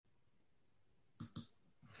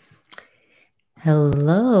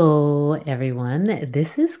Hello, everyone.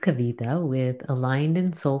 This is Kavita with Aligned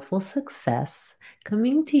and Soulful Success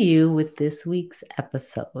coming to you with this week's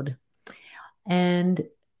episode. And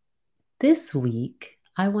this week,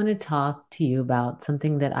 I want to talk to you about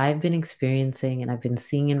something that I've been experiencing and I've been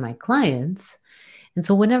seeing in my clients. And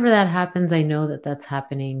so, whenever that happens, I know that that's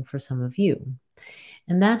happening for some of you.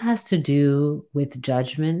 And that has to do with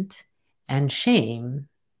judgment and shame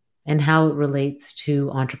and how it relates to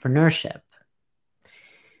entrepreneurship.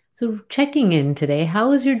 So, checking in today,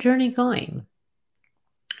 how is your journey going?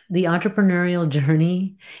 The entrepreneurial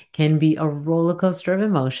journey can be a roller coaster of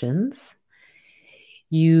emotions.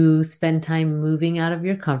 You spend time moving out of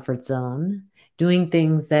your comfort zone, doing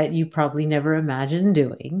things that you probably never imagined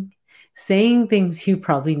doing, saying things you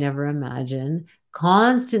probably never imagined,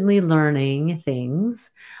 constantly learning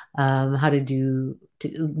things, how to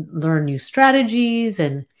learn new strategies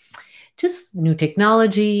and just new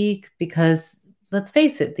technology, because let's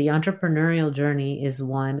face it, the entrepreneurial journey is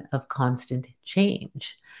one of constant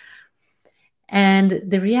change. And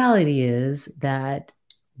the reality is that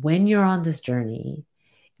when you're on this journey,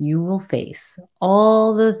 you will face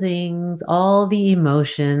all the things, all the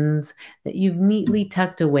emotions that you've neatly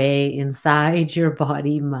tucked away inside your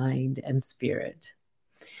body, mind, and spirit.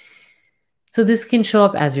 So, this can show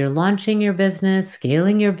up as you're launching your business,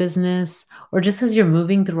 scaling your business, or just as you're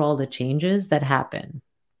moving through all the changes that happen.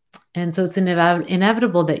 And so, it's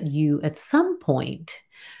inevitable that you, at some point,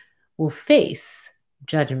 will face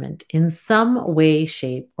judgment in some way,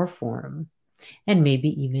 shape, or form, and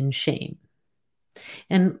maybe even shame.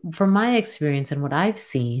 And from my experience and what I've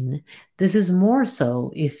seen, this is more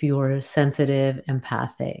so if you're sensitive,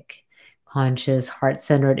 empathic, conscious, heart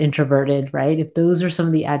centered, introverted, right? If those are some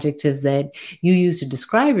of the adjectives that you use to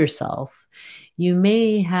describe yourself, you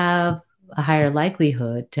may have a higher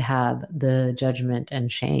likelihood to have the judgment and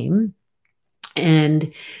shame.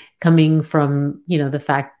 And coming from, the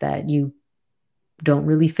fact that you don't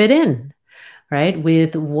really fit in, right,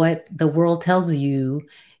 with what the world tells you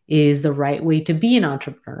is the right way to be an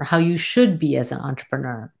entrepreneur, how you should be as an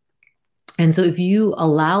entrepreneur. And so if you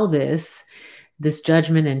allow this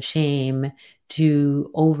judgment and shame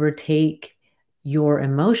to overtake your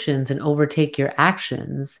emotions and overtake your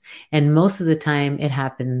actions, and most of the time it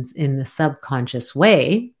happens in the subconscious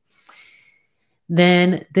way,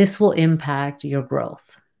 then this will impact your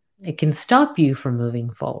growth. It can stop you from moving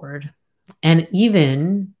forward and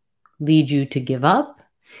even lead you to give up,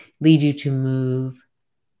 lead you to move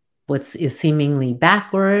what is seemingly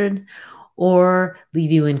backward, or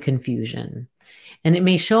leave you in confusion. And it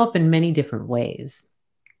may show up in many different ways.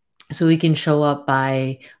 So it can show up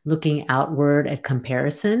by looking outward at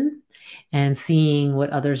comparison and seeing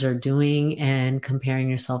what others are doing and comparing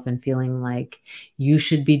yourself and feeling like you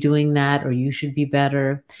should be doing that or you should be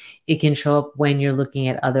better. It can show up when you're looking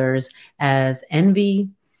at others as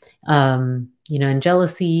envy, and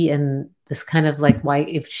jealousy, and this kind of like, why,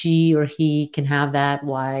 if she or he can have that,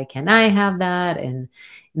 why can't I have that? And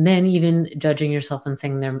then even judging yourself and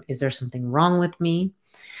saying, is there something wrong with me?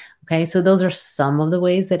 Okay, so those are some of the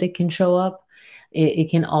ways that it can show up. It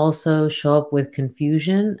can also show up with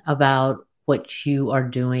confusion about what you are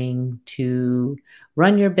doing to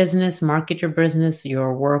run your business, market your business,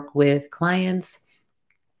 your work with clients,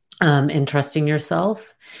 and trusting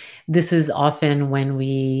yourself. This is often when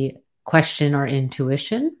we question our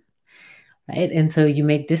intuition, right? And so you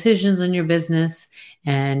make decisions in your business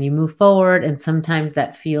and you move forward, and sometimes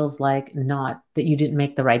that feels like not that you didn't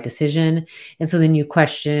make the right decision. And so then you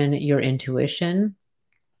question your intuition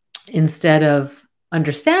instead of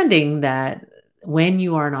understanding that when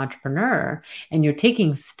you are an entrepreneur and you're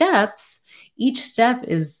taking steps, each step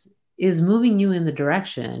is moving you in the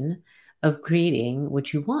direction of creating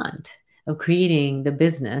what you want, of creating the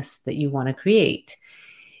business that you want to create.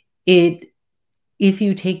 If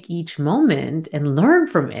you take each moment and learn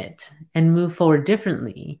from it and move forward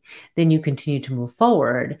differently, then you continue to move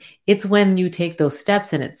forward. It's when you take those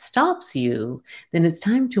steps and it stops you, then it's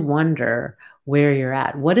time to wonder where you're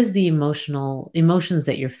at. What is the emotions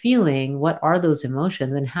that you're feeling? What are those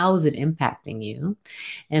emotions and how is it impacting you?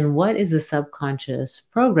 And what is the subconscious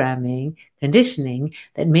programming, conditioning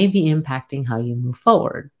that may be impacting how you move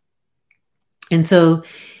forward? And so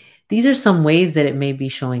these are some ways that it may be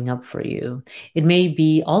showing up for you. It may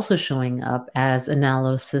be also showing up as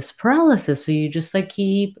analysis paralysis. So you just like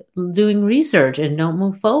keep doing research and don't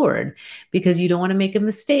move forward because you don't want to make a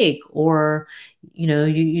mistake, or,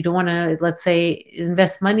 you don't want to, let's say,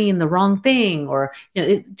 invest money in the wrong thing, or,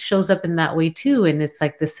 it shows up in that way too. And it's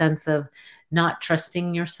like the sense of not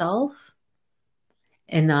trusting yourself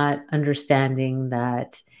and not understanding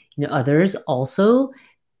that, others also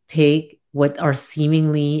take what are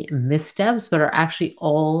seemingly missteps, but are actually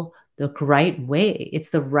all the right way. It's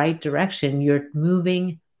the right direction. You're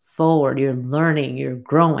moving forward, you're learning, you're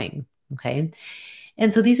growing. Okay.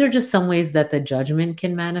 And so these are just some ways that the judgment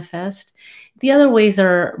can manifest. The other ways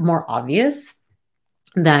are more obvious,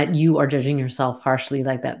 that you are judging yourself harshly,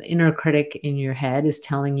 like that inner critic in your head is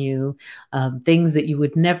telling you things that you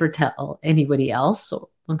would never tell anybody else. So,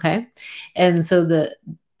 okay. And so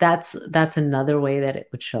that's another way that it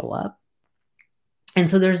would show up. And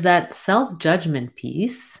so there's that self-judgment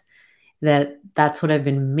piece that's what I've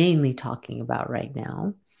been mainly talking about right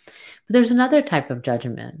now. But there's another type of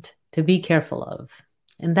judgment to be careful of,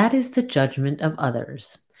 and that is the judgment of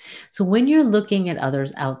others. So when you're looking at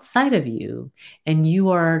others outside of you and you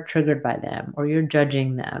are triggered by them or you're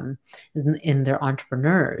judging them in their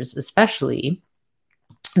entrepreneurs, especially,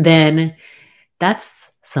 then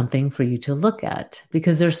that's something for you to look at,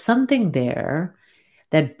 because there's something there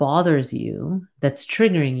that bothers you, that's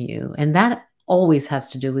triggering you, and that always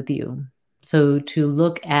has to do with you. So to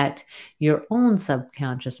look at your own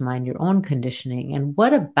subconscious mind, your own conditioning, and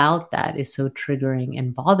what about that is so triggering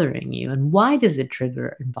and bothering you, and why does it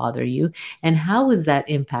trigger and bother you, and how is that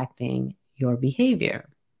impacting your behavior?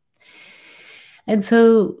 And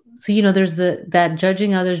so there's that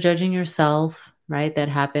judging others, judging yourself, right? That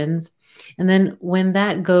happens. And then when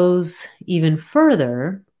that goes even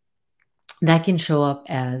further, that can show up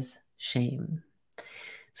as shame.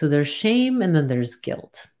 So there's shame and then there's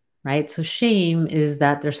guilt, right? So shame is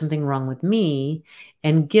that there's something wrong with me,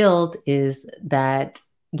 and guilt is that,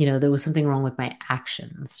 there was something wrong with my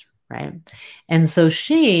actions, right? And so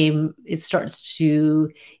shame, it starts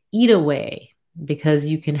to eat away, because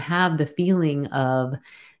you can have the feeling of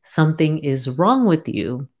something is wrong with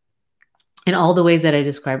you in all the ways that I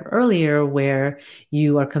described earlier, where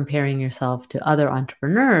you are comparing yourself to other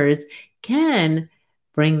entrepreneurs, can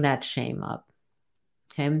bring that shame up.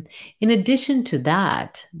 Okay. In addition to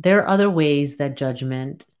that, there are other ways that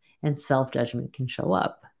judgment and self-judgment can show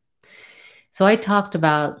up. So I talked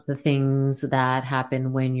about the things that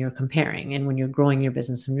happen when you're comparing and when you're growing your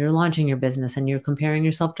business, when you're launching your business and you're comparing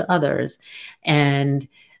yourself to others, and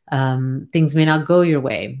things may not go your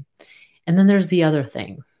way. And then there's the other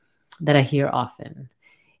thing that I hear often,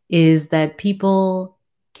 is that people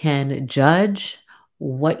can judge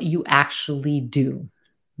what you actually do.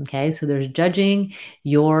 Okay, so there's judging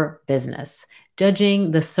your business, judging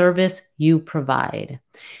the service you provide,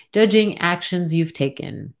 judging actions you've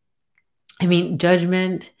taken. I mean,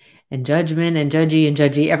 judgment and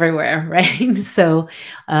judgy everywhere, right? So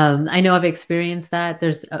I know I've experienced that.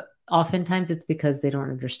 There's oftentimes it's because they don't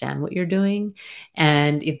understand what you're doing.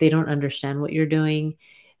 And if they don't understand what you're doing,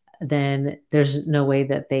 then there's no way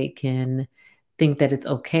that they can think that it's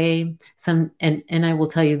okay. And I will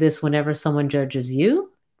tell you this, whenever someone judges you,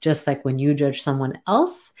 just like when you judge someone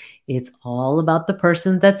else, it's all about the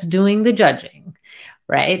person that's doing the judging,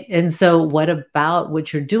 right? And so what about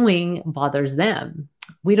what you're doing bothers them?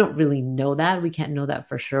 We don't really know that. We can't know that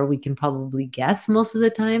for sure. We can probably guess most of the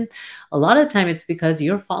time. A lot of the time it's because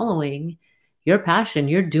you're following your passion.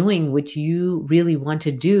 You're doing what you really want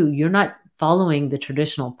to do. You're not following the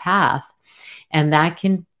traditional path. And that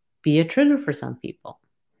can be a trigger for some people,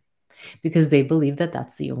 because they believe that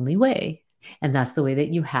that's the only way. And that's the way that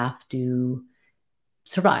you have to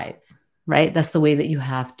survive, right? That's the way that you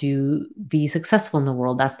have to be successful in the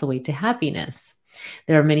world. That's the way to happiness.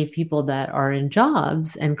 There are many people that are in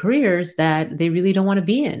jobs and careers that they really don't want to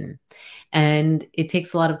be in. And it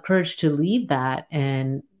takes a lot of courage to leave that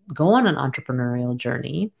and go on an entrepreneurial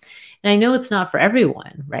journey. And I know it's not for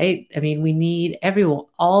everyone, right? I mean, we need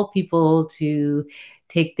all people to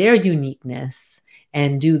take their uniqueness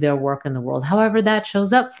and do their work in the world, however that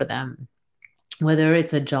shows up for them. Whether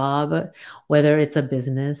it's a job, whether it's a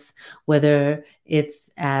business, whether it's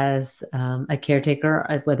as a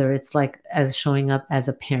caretaker, whether it's like as showing up as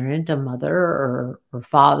a parent, a mother or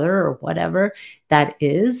father or whatever that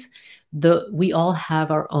is, we all have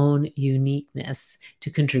our own uniqueness to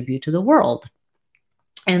contribute to the world.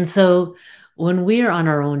 And so when we're on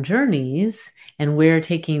our own journeys and we're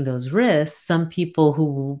taking those risks, some people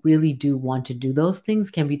who really do want to do those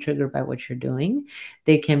things can be triggered by what you're doing.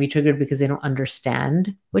 They can be triggered because they don't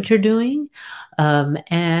understand what you're doing.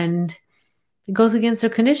 And it goes against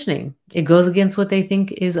their conditioning. It goes against what they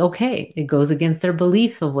think is okay. It goes against their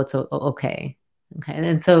belief of what's okay. Okay.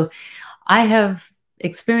 And so I have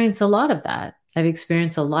experienced a lot of that. I've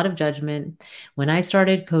experienced a lot of judgment. When I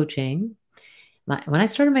started coaching, when I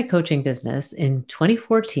started my coaching business in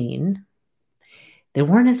 2014, there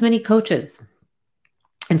weren't as many coaches.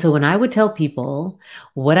 And so when I would tell people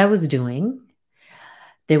what I was doing,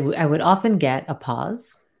 I would often get a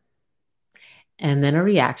pause. and then a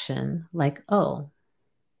reaction like, oh,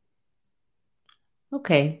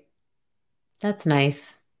 okay, that's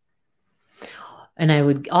nice. And I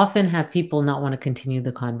would often have people not want to continue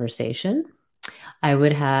the conversation. I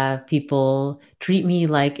would have people treat me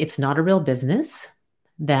like it's not a real business.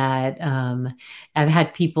 That I've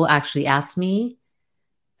had people actually ask me,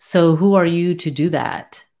 so who are you to do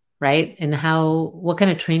that? Right. And what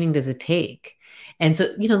kind of training does it take? And so,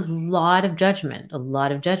 a lot of judgment, a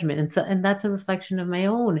lot of judgment. And that's a reflection of my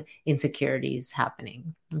own insecurities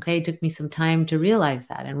happening. Okay. It took me some time to realize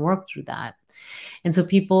that and work through that. And so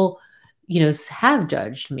people, have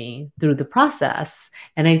judged me through the process.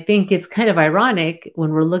 And I think it's kind of ironic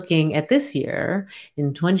when we're looking at this year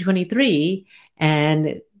in 2023,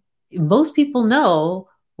 and most people know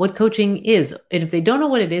what coaching is. And if they don't know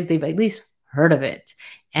what it is, they've at least heard of it.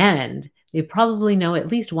 And they probably know at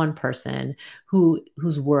least one person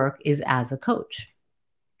whose work is as a coach.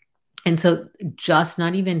 And so just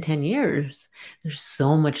not even 10 years, there's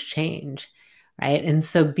so much change, right? And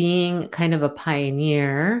so being kind of a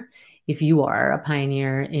pioneer, if you are a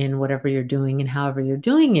pioneer in whatever you're doing and however you're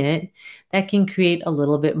doing it, that can create a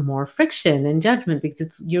little bit more friction and judgment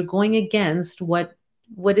because you're going against what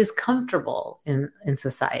is comfortable in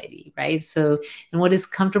society, right? So, and what is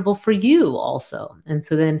comfortable for you also. And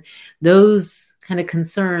so then those kind of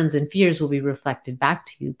concerns and fears will be reflected back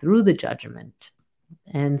to you through the judgment.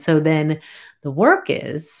 And so then the work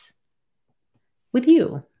is with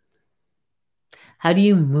you. How do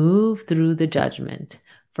you move through the judgment?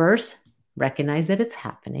 First, recognize that it's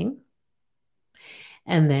happening,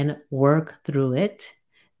 and then work through it.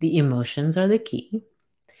 The emotions are the key.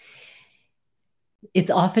 It's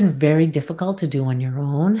often very difficult to do on your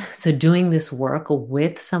own. So doing this work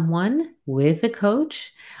with someone, with a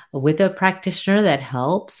coach, with a practitioner that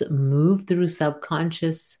helps move through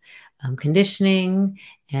subconscious conditioning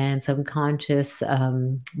and subconscious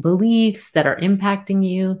beliefs that are impacting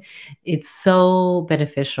you, it's so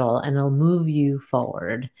beneficial and it'll move you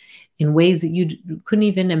forward in ways that you couldn't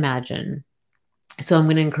even imagine. So I'm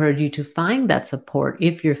going to encourage you to find that support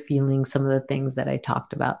if you're feeling some of the things that I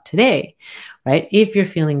talked about today, right? If you're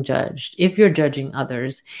feeling judged, if you're judging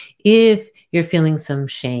others, if you're feeling some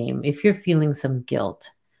shame, if you're feeling some guilt,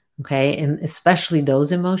 okay? And especially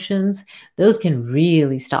those emotions, those can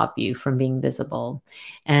really stop you from being visible.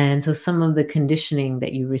 And so some of the conditioning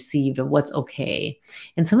that you received of what's okay,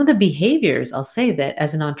 and some of the behaviors, I'll say that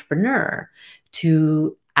as an entrepreneur,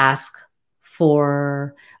 to ask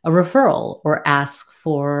for a referral or ask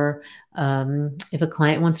for if a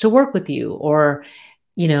client wants to work with you, or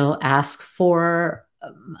ask for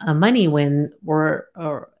money when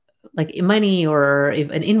or like money, or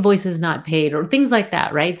if an invoice is not paid, or things like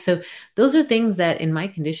that, right? So those are things that in my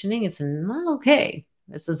conditioning, it's not okay.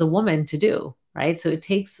 This is a woman to do, right? So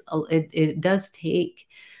it does take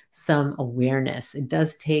some awareness. It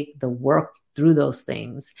does take the work through those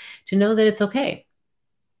things to know that it's okay.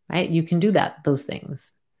 Right? You can do those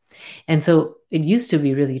things. And so it used to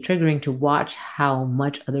be really triggering to watch how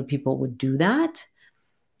much other people would do that.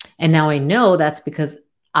 And now I know that's because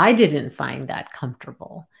I didn't find that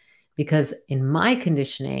comfortable, because in my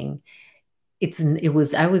conditioning,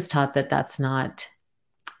 I was taught that that's not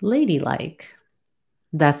ladylike.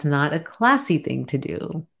 That's not a classy thing to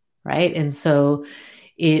do. Right. And so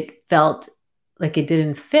it felt like it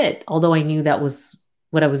didn't fit, although I knew that was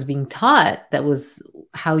what I was being taught. That was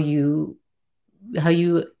how you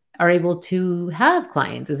are able to have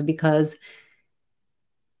clients, is because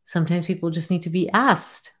sometimes people just need to be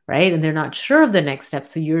asked, right? And they're not sure of the next step.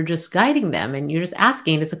 So you're just guiding them and you're just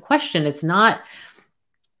asking. It's a question. It's not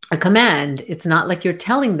a command. It's not like you're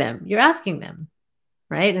telling them, you're asking them.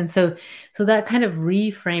 Right. And so that kind of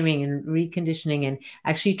reframing and reconditioning and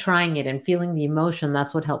actually trying it and feeling the emotion,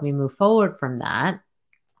 that's what helped me move forward from that.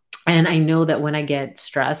 And I know that when I get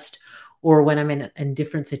stressed or when I'm in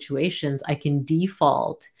different situations, I can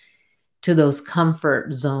default to those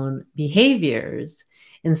comfort zone behaviors.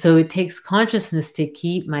 And so it takes consciousness to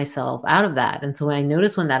keep myself out of that. And so when I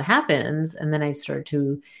notice when that happens, and then I start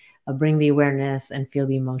to bring the awareness and feel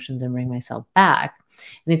the emotions and bring myself back.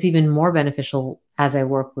 And it's even more beneficial as I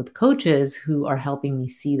work with coaches who are helping me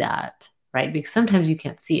see that, right? Because sometimes you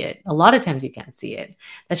can't see it. A lot of times you can't see it.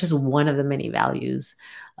 That's just one of the many values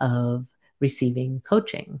of receiving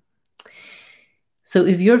coaching. So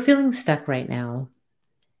if you're feeling stuck right now,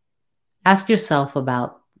 ask yourself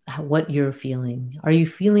about what you're feeling. Are you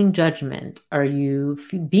feeling judgment? Are you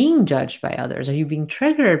being judged by others? Are you being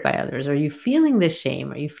triggered by others? Are you feeling the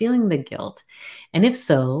shame? Are you feeling the guilt? And if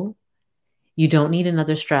so, you don't need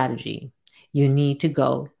another strategy. You need to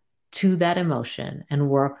go to that emotion and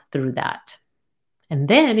work through that. And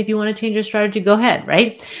then if you want to change your strategy, go ahead,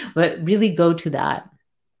 right? But really go to that.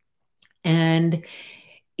 And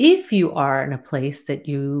if you are in a place that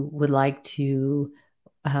you would like to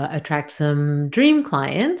attract some dream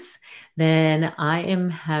clients, then I am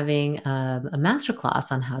having a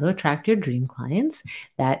masterclass on how to attract your dream clients.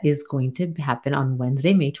 That is going to happen on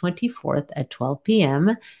Wednesday, May 24th at 12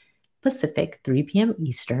 p.m. Pacific, 3 p.m.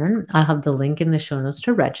 Eastern. I'll have the link in the show notes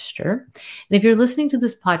to register. And if you're listening to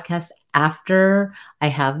this podcast after I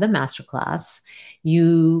have the masterclass,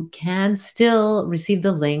 you can still receive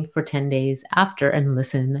the link for 10 days after and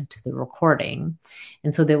listen to the recording.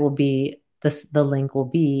 And so there will be the link will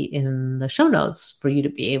be in the show notes for you to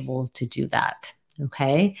be able to do that.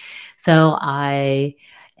 Okay. So I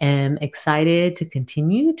am excited to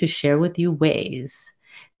continue to share with you ways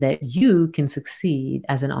that you can succeed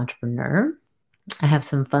as an entrepreneur. I have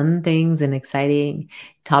some fun things and exciting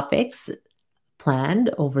topics planned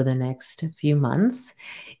over the next few months.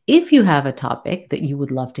 If you have a topic that you would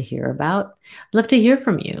love to hear about, I'd love to hear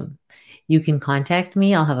from you. You can contact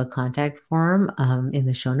me. I'll have a contact form in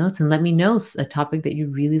the show notes, and let me know a topic that you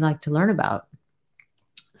really like to learn about.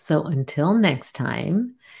 So until next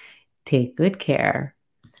time, take good care.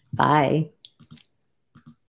 Bye.